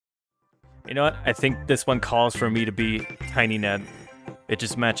You know what? I think this one calls for me to be Tiny Ned. It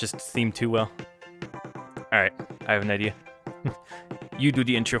just matches the theme too well. Alright, I have an idea. You do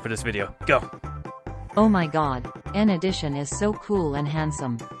the intro for this video. Go! Oh my god, Naddition is so cool and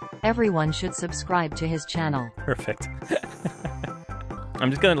handsome. Everyone should subscribe to his channel. Perfect. I'm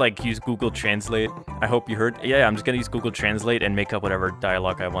just gonna like use Google Translate. I hope you heard. Yeah, I'm just gonna use Google Translate and make up whatever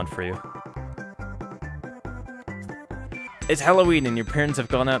dialogue I want for you. It's Halloween and your parents have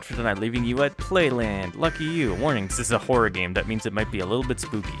gone out for the night, leaving you at Playland. Lucky you. Warning, this is a horror game. That means it might be a little bit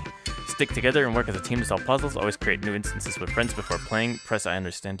spooky. Stick together and work as a team to solve puzzles. Always create new instances with friends before playing. Press I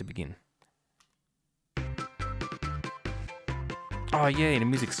understand to begin. Oh yay, the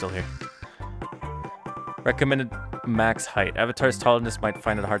music's still here. Recommended max height. Avatars taller than this might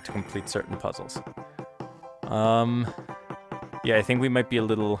find it hard to complete certain puzzles. Yeah, I think we might be a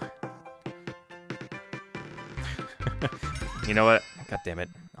little... You know what? God damn it.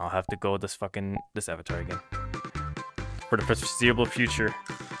 I'll have to go with this avatar again. For the foreseeable future,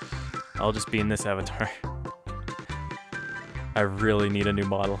 I'll just be in this avatar. I really need a new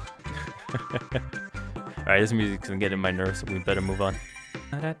model. Alright, this music's gonna get in my nerves, so we better move on.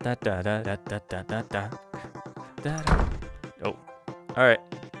 Oh, alright.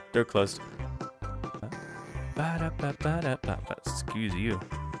 They're closed. Excuse you.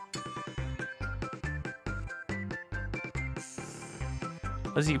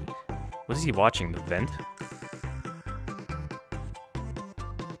 What is he watching? The vent?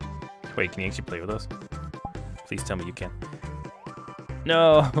 Wait, can you actually play with those? Please tell me you can.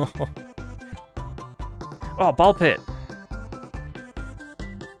 No! Oh, ball pit!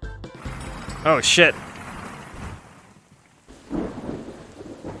 Oh, shit!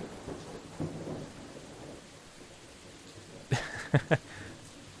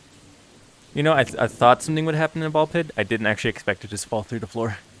 You know, I thought something would happen in a ball pit. I didn't actually expect it to just fall through the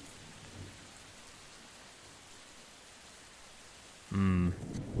floor.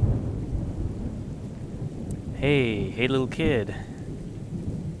 Hey little kid.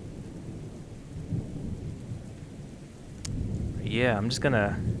 Yeah, I'm just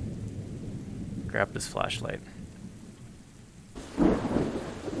gonna grab this flashlight. Can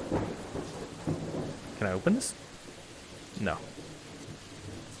I open this? No.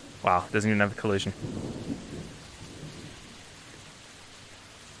 Wow, doesn't even have a collision.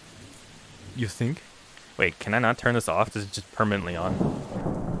 You think? Wait, can I not turn this off? This is just permanently on.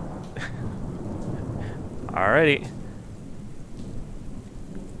 Alrighty.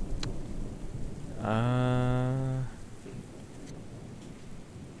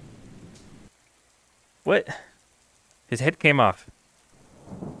 What? His head came off.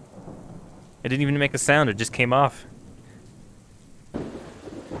 It didn't even make a sound, it just came off.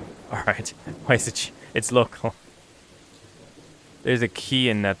 Alright, why is it? It's local. There's a key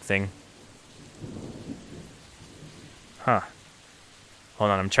in that thing. Huh.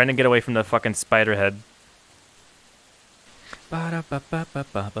 Hold on, I'm trying to get away from the fucking spider head. Oh.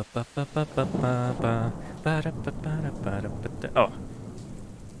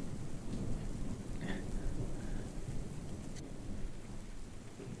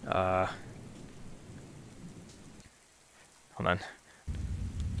 Hold on.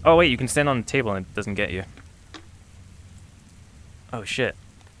 Oh wait, you can stand on the table and it doesn't get you. Oh shit.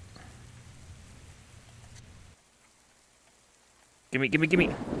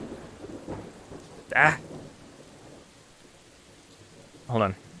 Gimme. Ah! Hold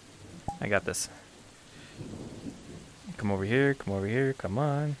on. I got this. Come over here, come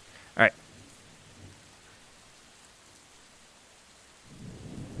on. Alright.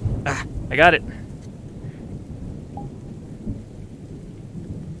 Ah! I got it!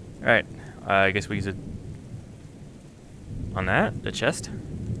 Alright. I guess we use it on that? The chest?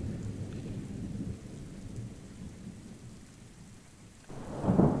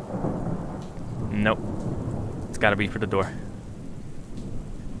 Nope. It's gotta be for the door.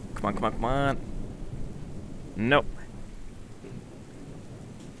 Come on. Nope.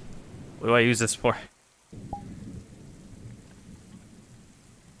 What do I use this for?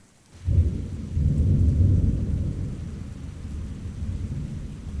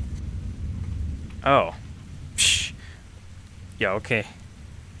 Oh. Psh. Yeah, okay.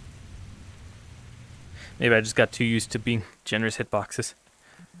 Maybe I just got too used to being generous hitboxes.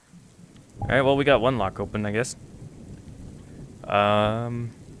 Alright, well, we got one lock open, I guess.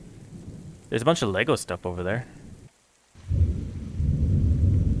 There's a bunch of Lego stuff over there.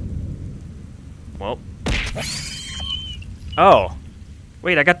 Well. Oh.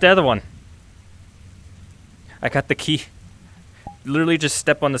 Wait, I got the other one. I got the key. Literally just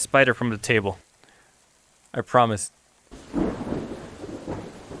step on the spider from the table. I promise.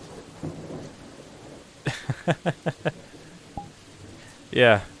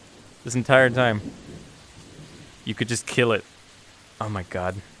 Yeah, this entire time. You could just kill it. Oh my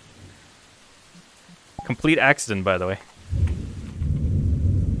god. Complete accident, by the way.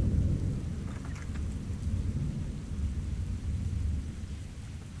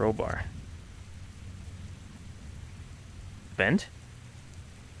 Crowbar. Vent?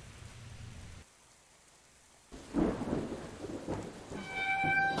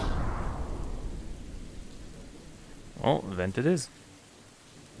 Oh, vent it is.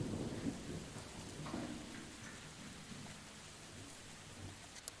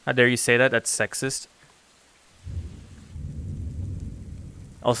 How dare you say that? That's sexist.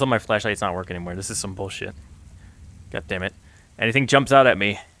 Also, my flashlight's not working anymore. This is some bullshit. God damn it. Anything jumps out at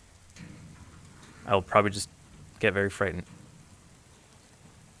me, I'll probably just get very frightened.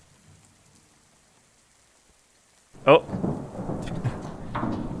 Oh.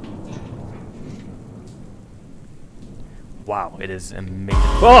 Wow, it is amazing.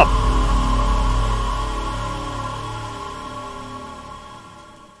 Oh!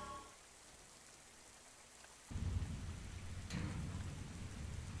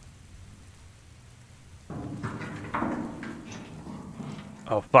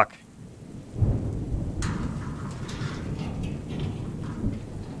 Oh, fuck.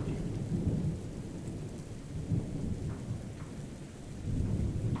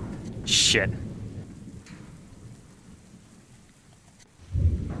 Shit.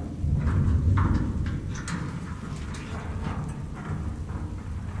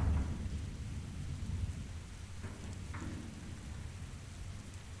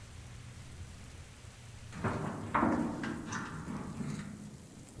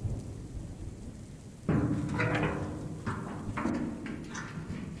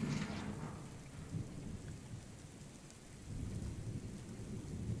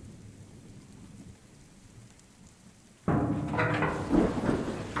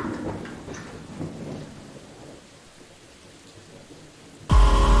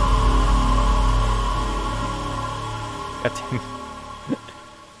 God damn it.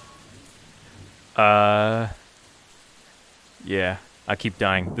 Yeah, I keep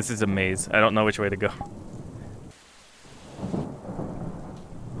dying. This is a maze. I don't know which way to go.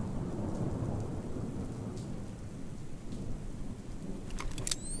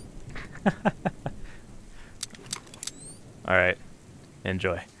 Alright,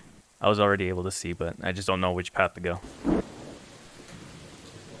 enjoy. I was already able to see, but I just don't know which path to go.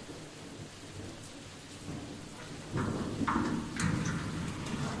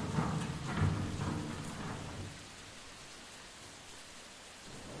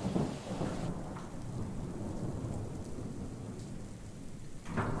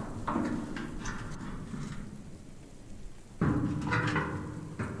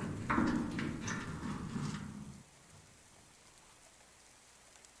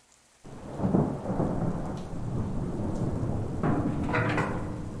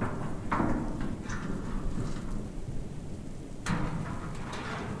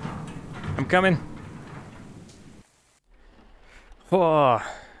 I'm coming. Oh,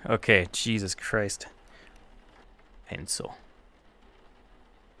 okay, Jesus Christ. Pencil.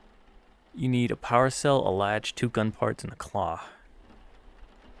 You need a power cell, a latch, 2 gun parts, and a claw.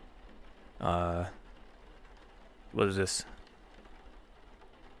 What is this?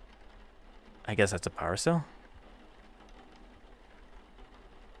 I guess that's a power cell?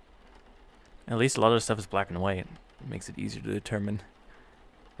 At least a lot of the stuff is black and white. It makes it easier to determine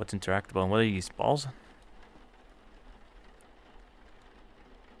what's interactable. And what are these balls?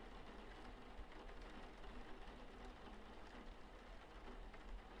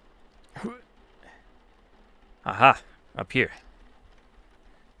 Aha! Up here.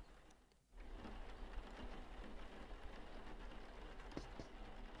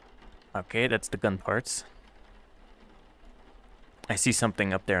 Okay, that's the gun parts. I see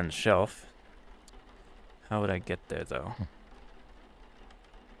something up there on the shelf. How would I get there, though?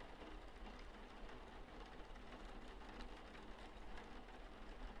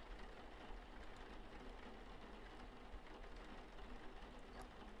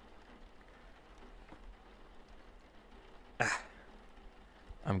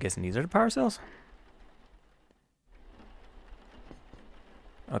 I'm guessing these are the power cells?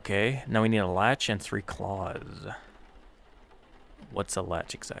 Okay, now we need a latch and 3 claws. What's a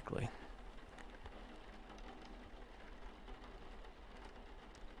latch exactly?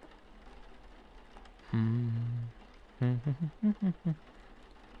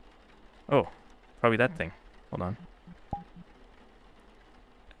 Oh, probably that thing. Hold on.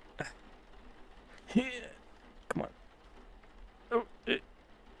 Come on. Oh,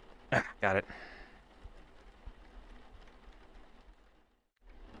 got it.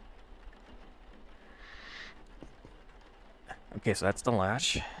 Okay, so that's the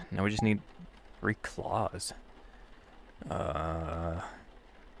latch. Now we just need 3 claws.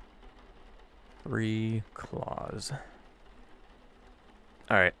 3 claws.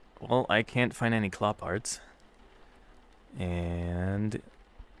 Alright, well, I can't find any claw parts. And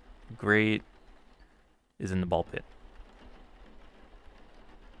Greigh is in the ball pit.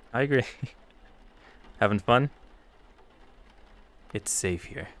 Hi, Greigh. Having fun? It's safe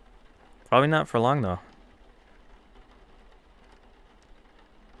here. Probably not for long, though.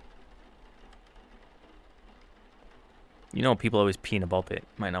 You know, people always pee in a ball pit.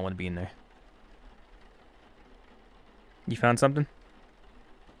 Might not want to be in there. You found something?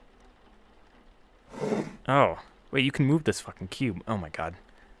 Oh. Wait, you can move this fucking cube. Oh my god.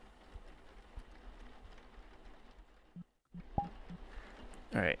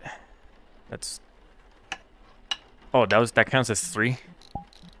 Alright. That's... Oh, that counts as 3?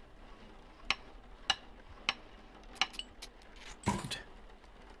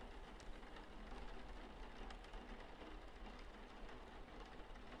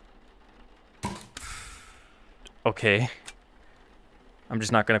 Okay. I'm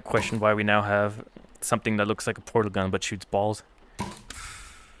just not gonna question why we now have something that looks like a portal gun but shoots balls.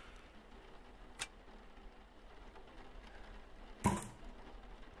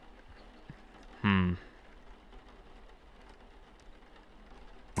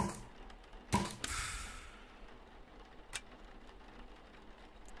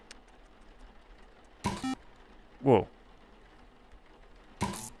 Whoa.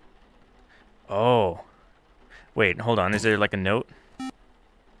 Oh. Wait, hold on. Is there like a note?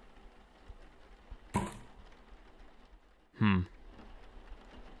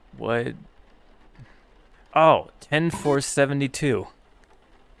 What? Oh, 10-472.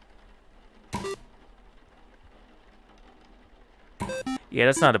 Yeah,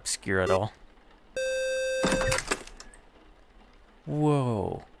 that's not obscure at all.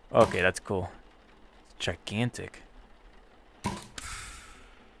 Whoa. Okay, that's cool. It's gigantic.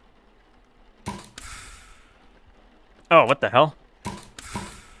 Oh, what the hell?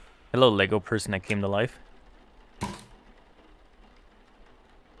 Hello, Lego person that came to life.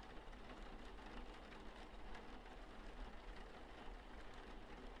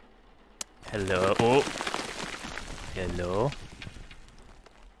 Hello. Oh. Hello.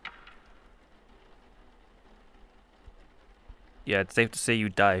 Yeah, it's safe to say you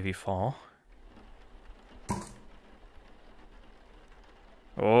die if you fall.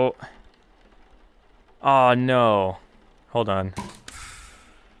 Oh. Oh, no. Hold on.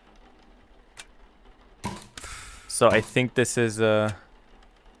 So I think this is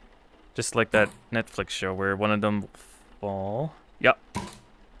just like that Netflix show where one of them will fall. Yep.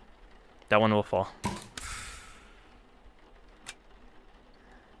 That one will fall.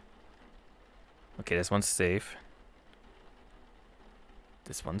 Okay, this one's safe.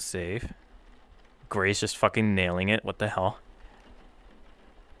 This one's safe. Gray's just fucking nailing it. What the hell?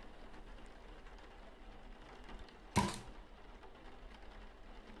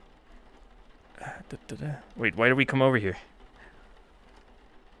 Wait, why did we come over here?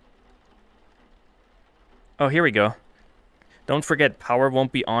 Oh, here we go. Don't forget, power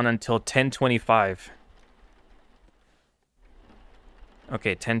won't be on until 10:25.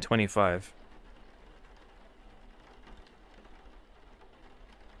 Okay, 10:25.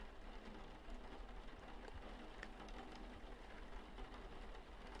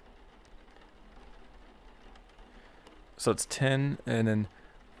 So it's 10 and then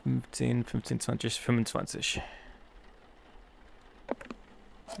 15, 15, 20, 25.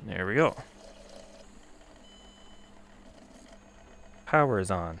 There we go. Power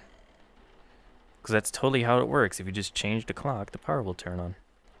is on. Because that's totally how it works. If you just change the clock, the power will turn on.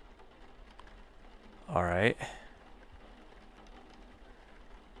 Alright.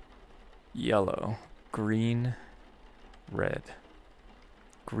 Yellow, green, red.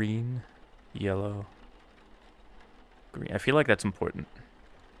 Green, yellow, green. I feel like that's important.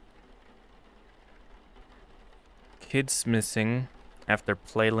 Kids missing after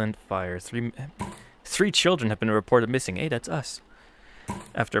Playland fire. Three children have been reported missing. Hey, that's us.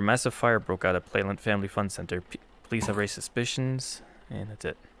 After a massive fire broke out at Playland Family Fun Center, police have raised suspicions, and that's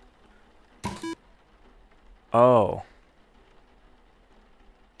it. Oh.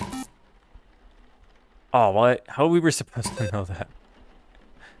 Oh, what? How we were supposed to know that?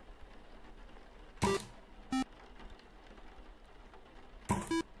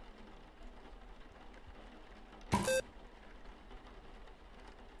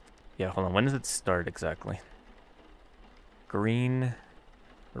 Yeah, hold on. When does it start exactly? Green,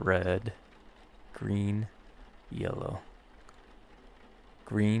 red, green, yellow.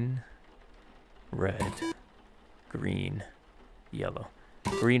 Green, red, green, yellow.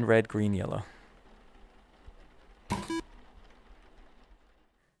 Green, red, green, yellow.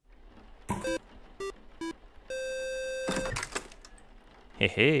 Hey,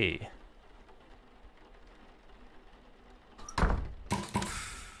 hey.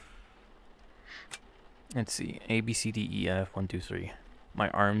 Let's see. A, B, C, D, E, F, 1, 2, 3. My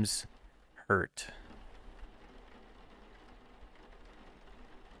arms hurt.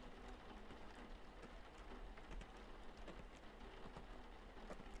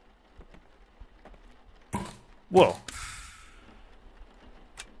 Whoa.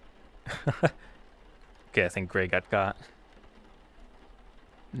 Okay, I think Greigh got caught.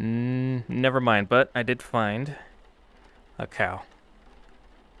 Never mind, but I did find a cow.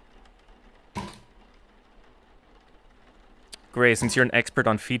 Greigh, since you're an expert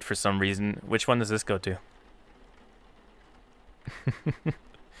on feet for some reason, which one does this go to?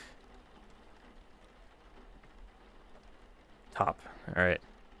 Top. Alright.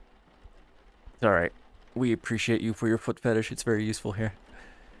 It's alright. We appreciate you for your foot fetish. It's very useful here.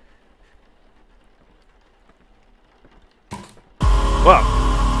 Whoa!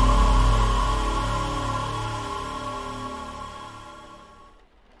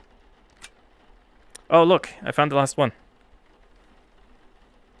 Oh, look. I found the last one.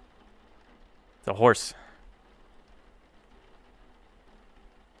 It's a horse.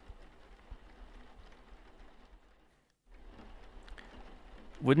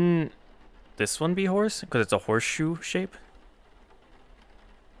 Wouldn't this one be horse? Because it's a horseshoe shape?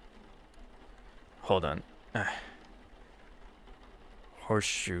 Hold on.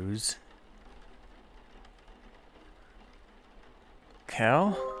 Horseshoes.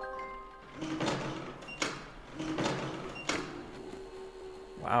 Cow?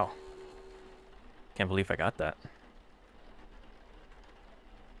 Wow. Can't believe I got that.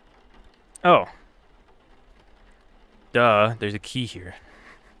 Oh. Duh, there's a key here.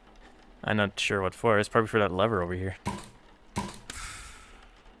 I'm not sure what for. It's probably for that lever over here.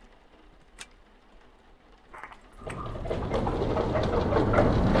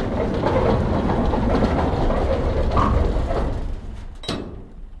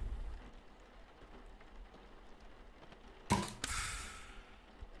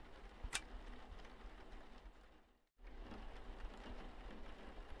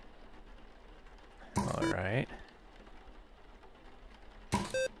 Alright.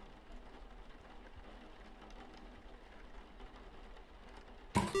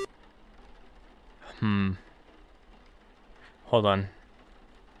 Hold on.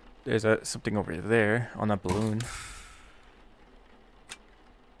 There's something over there on that balloon.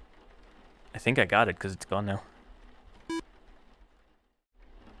 I think I got it because it's gone now.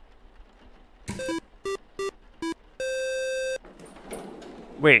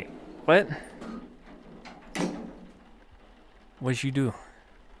 Wait, what? What'd you do?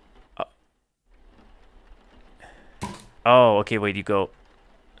 Oh, okay, wait, you go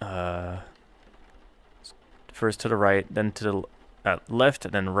first to the right, then to the left,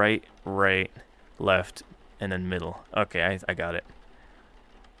 and then right, right, left, and then middle. Okay, I got it.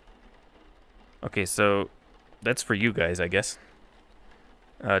 Okay, so that's for you guys, I guess.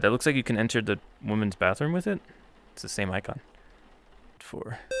 That looks like you can enter the women's bathroom with it. It's the same icon.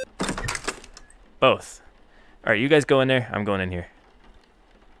 For both. Alright, you guys go in there. I'm going in here.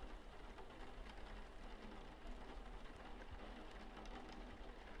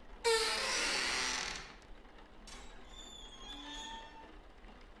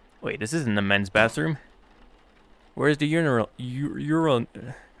 Wait, this isn't the men's bathroom. Where's the urinal? You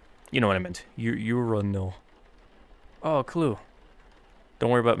know what I meant. Urinal. Oh, clue.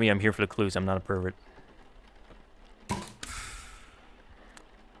 Don't worry about me. I'm here for the clues. I'm not a pervert.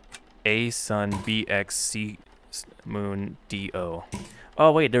 A, sun, B, X, C, moon, D, O.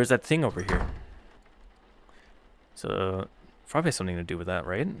 Oh, wait, there's that thing over here. So, probably has something to do with that,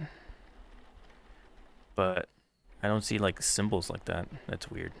 right? But I don't see, like, symbols like that.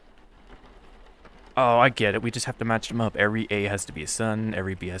 That's weird. Oh, I get it. We just have to match them up. Every A has to be a sun.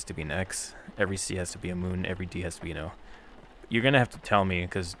 Every B has to be an X. Every C has to be a moon. Every D has to be an O. You're going to have to tell me,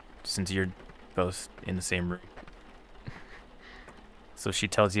 because since you're both in the same room. So she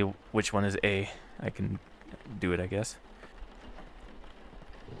tells you which one is A. I can do it, I guess.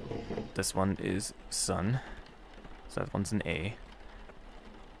 This one is sun. So that one's an A.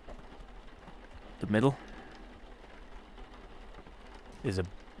 The middle is a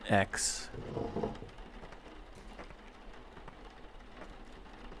X.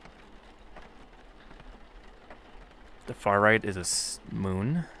 The far right is a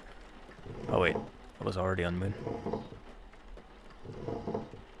moon. Oh wait, I was already on moon.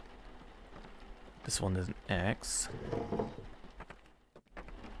 This one is an X.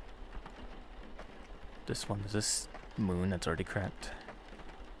 This one is this moon that's already cracked.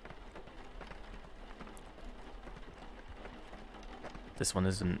 This one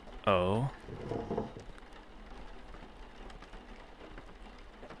is an O.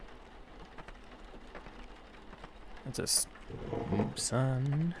 That's a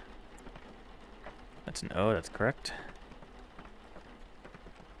sun. That's an O, that's correct.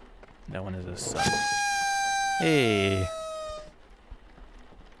 That one is a sun. Hey!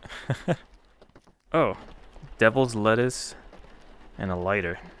 Oh, devil's lettuce and a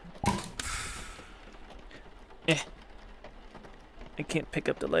lighter. I can't pick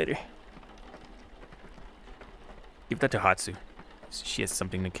up the lighter. Give that to Hatsu. She has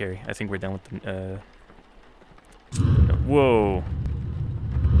something to carry. I think we're done with the, no, whoa.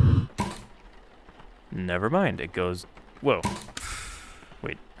 Never mind, it goes, whoa.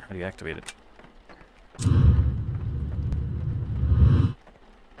 Wait, how do you activate it?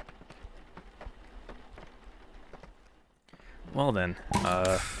 Well then,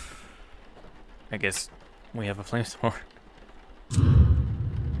 I guess we have a flamethrower.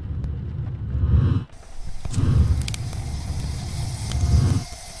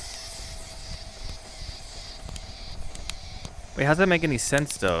 Wait, how does that make any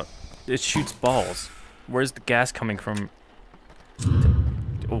sense though? It shoots balls. Where's the gas coming from?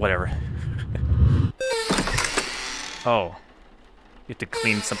 Whatever. Oh. You have to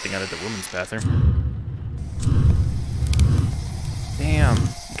clean something out of the women's bathroom. Damn,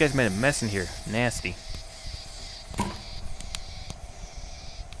 you guys made a mess in here. Nasty.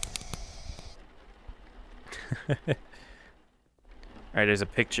 Alright, there's a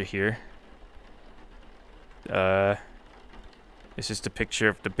picture here. It's just a picture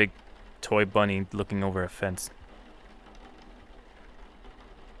of the big toy bunny looking over a fence.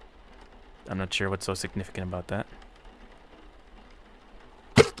 I'm not sure what's so significant about that.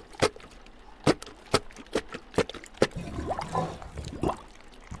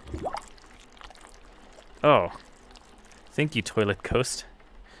 Oh. Thank you, Toilet Ghost.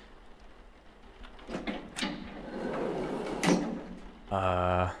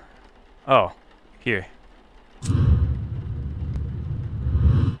 Oh. Here.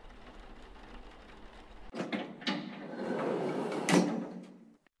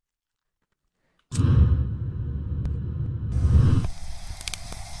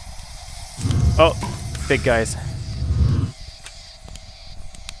 Oh, big guys.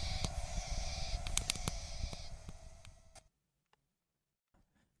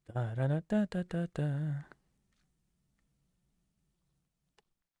 Da da da da da da da.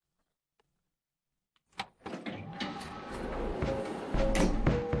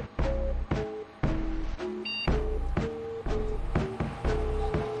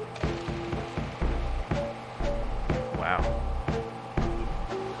 Wow.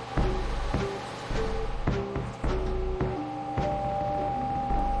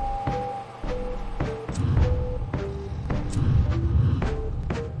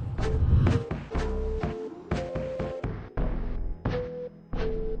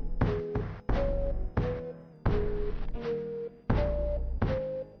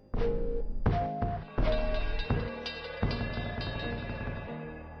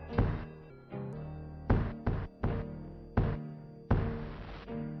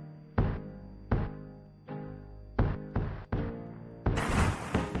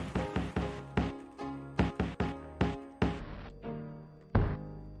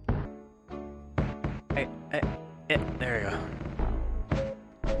 There we go.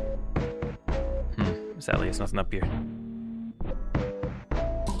 Sadly, it's nothing up here.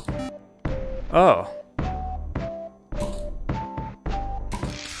 Oh.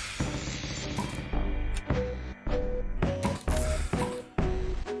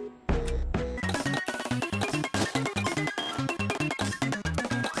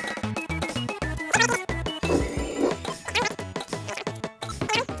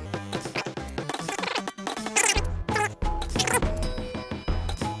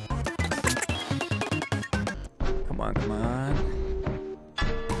 Come on.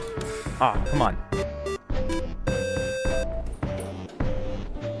 Ah, come on.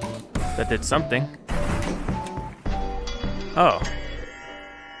 That did something. Oh.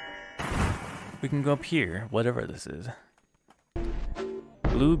 We can go up here, whatever this is.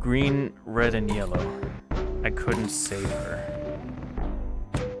 Blue, green, red, and yellow. I couldn't save her.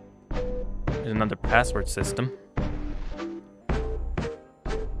 There's another password system.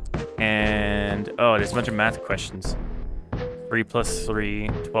 And, oh, there's a bunch of math questions. 3 plus 3,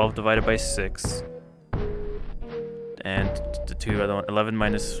 12 divided by 6. And the two other one, 11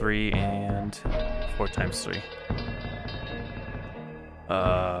 minus 3, and 4 times 3.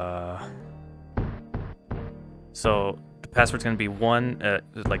 So the password's gonna be 1,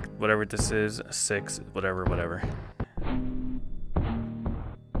 like whatever this is, 6, whatever.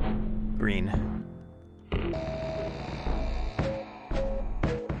 Green.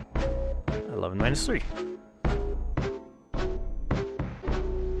 11 minus 3.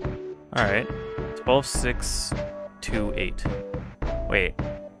 Alright. 12, 6, 2, 8. Wait.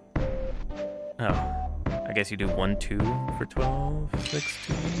 Oh. I guess you do 1, 2 for 12, 6,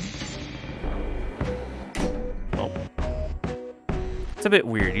 2, 8. Oh. It's a bit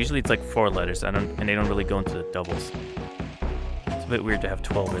weird. Usually it's like 4 letters, and they don't really go into the doubles. It's a bit weird to have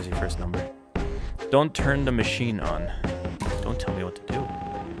 12 as your first number. Don't turn the machine on. Don't tell me what to do.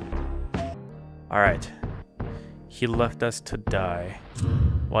 Alright. He left us to die.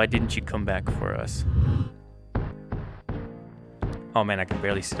 Why didn't you come back for us? Oh man, I can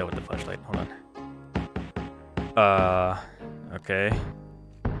barely see that with the flashlight. Hold on. Okay.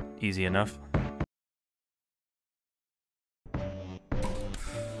 Easy enough.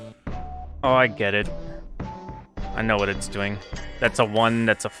 Oh, I get it. I know what it's doing. That's a 1,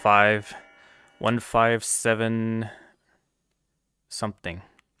 that's a 5. 1, 5, 7... something.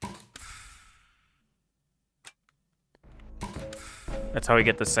 That's how we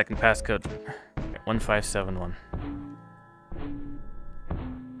get the second passcode. 1571.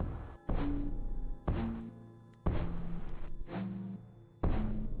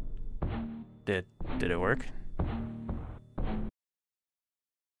 Did it work?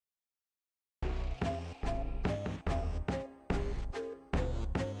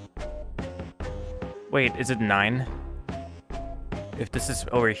 Wait, is it 9? If this is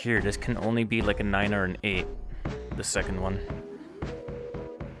over here, this can only be like a 9 or an 8. The second one.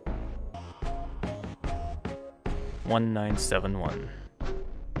 1971.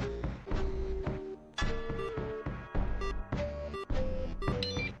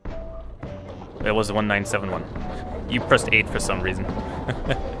 It was 1971. You pressed 8 for some reason.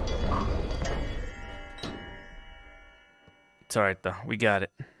 It's alright though, we got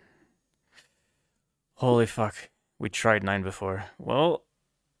it. Holy fuck. We tried 9 before. Well...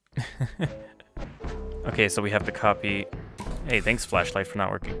 Okay, so we have to copy... Hey, thanks flashlight for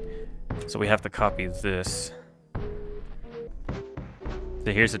not working. So we have to copy this.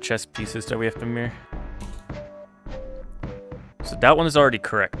 So here's the chess pieces that we have to mirror. So that one is already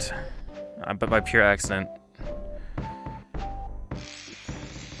correct. But by pure accident.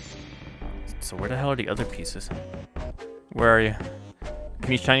 So where the hell are the other pieces? Where are you?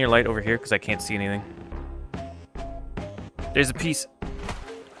 Can you shine your light over here? Because I can't see anything. There's a piece.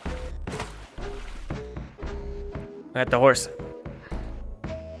 At the horse.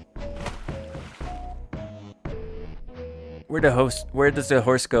 Where does the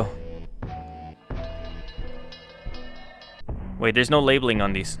horse go? Wait, there's no labeling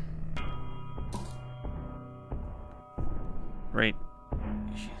on these. Right.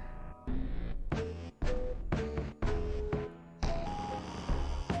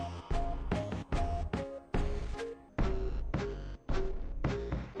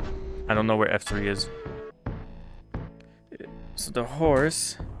 I don't know where F3 is. So the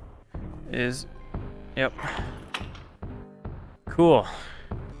horse is... Yep. Cool.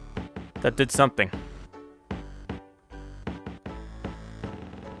 That did something.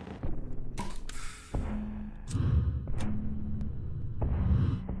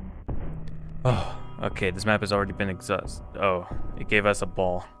 Oh, okay, this map has already been exhausted. Oh, it gave us a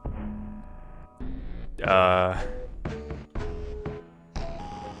ball. I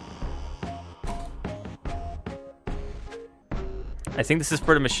think this is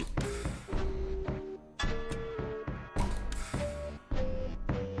for the machine.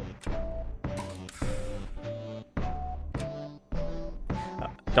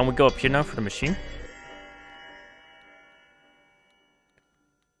 Don't we go up here now for the machine?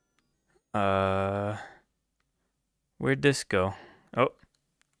 Where'd this go? Oh.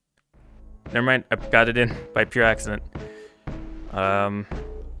 Never mind, I got it in by pure accident.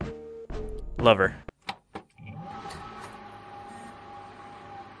 Lover.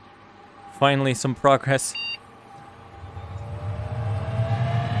 Finally, some progress.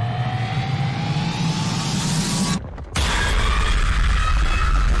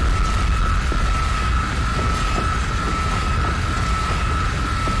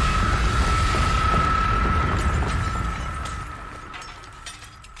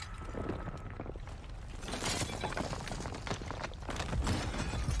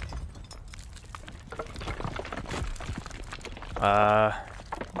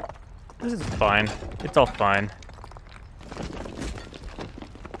 This is fine. It's all fine.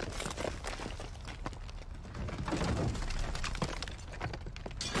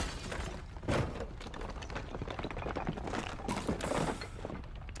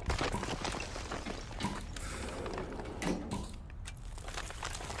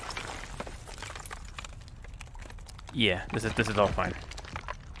 Yeah, this is all fine.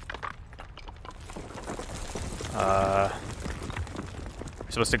 We're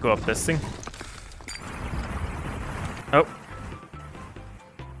supposed to go up this thing? Oh.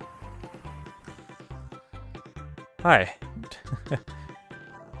 Hi.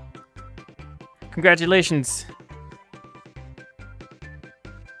 Congratulations.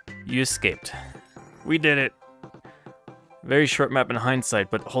 You escaped. We did it. Very short map in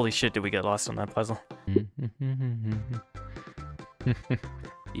hindsight, but holy shit, did we get lost on that puzzle.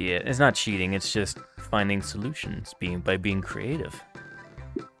 Yeah, it's not cheating, it's just finding solutions by being creative.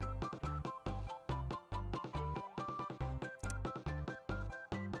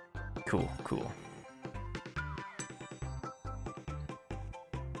 Cool, cool.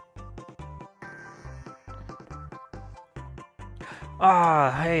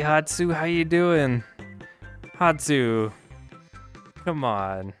 Ah, hey Hatsu, how you doing? Hatsu, come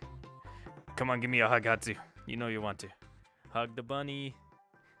on. Come on, give me a hug, Hatsu. You know you want to. Hug the bunny.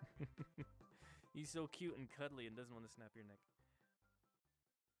 He's so cute and cuddly and doesn't want to snap your neck.